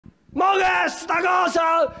Ma che è sta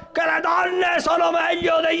cosa? Che le donne sono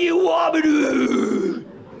meglio degli uomini!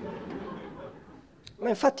 Ma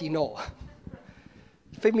infatti no.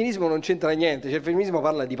 Il femminismo non c'entra niente, cioè il femminismo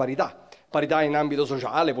parla di parità. Parità in ambito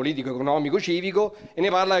sociale, politico, economico, civico, e ne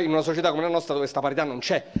parla in una società come la nostra dove questa parità non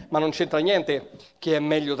c'è, ma non c'entra niente che è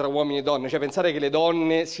meglio tra uomini e donne, cioè pensare che le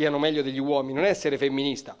donne siano meglio degli uomini non è essere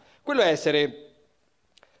femminista, quello è essere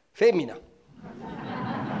femmina.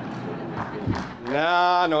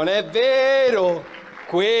 No, non è vero,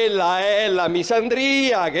 quella è la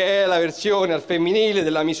misandria, che è la versione al femminile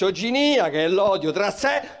della misoginia, che è l'odio tra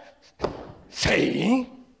sé. Sì?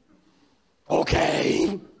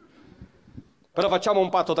 Ok. Però facciamo un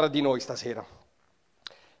patto tra di noi stasera,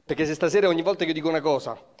 perché se stasera ogni volta che io dico una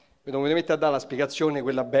cosa mi dovete mettere a dare la spiegazione,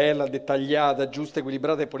 quella bella, dettagliata, giusta,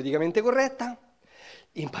 equilibrata e politicamente corretta,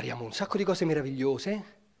 impariamo un sacco di cose meravigliose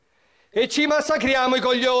e ci massacriamo i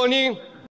coglioni.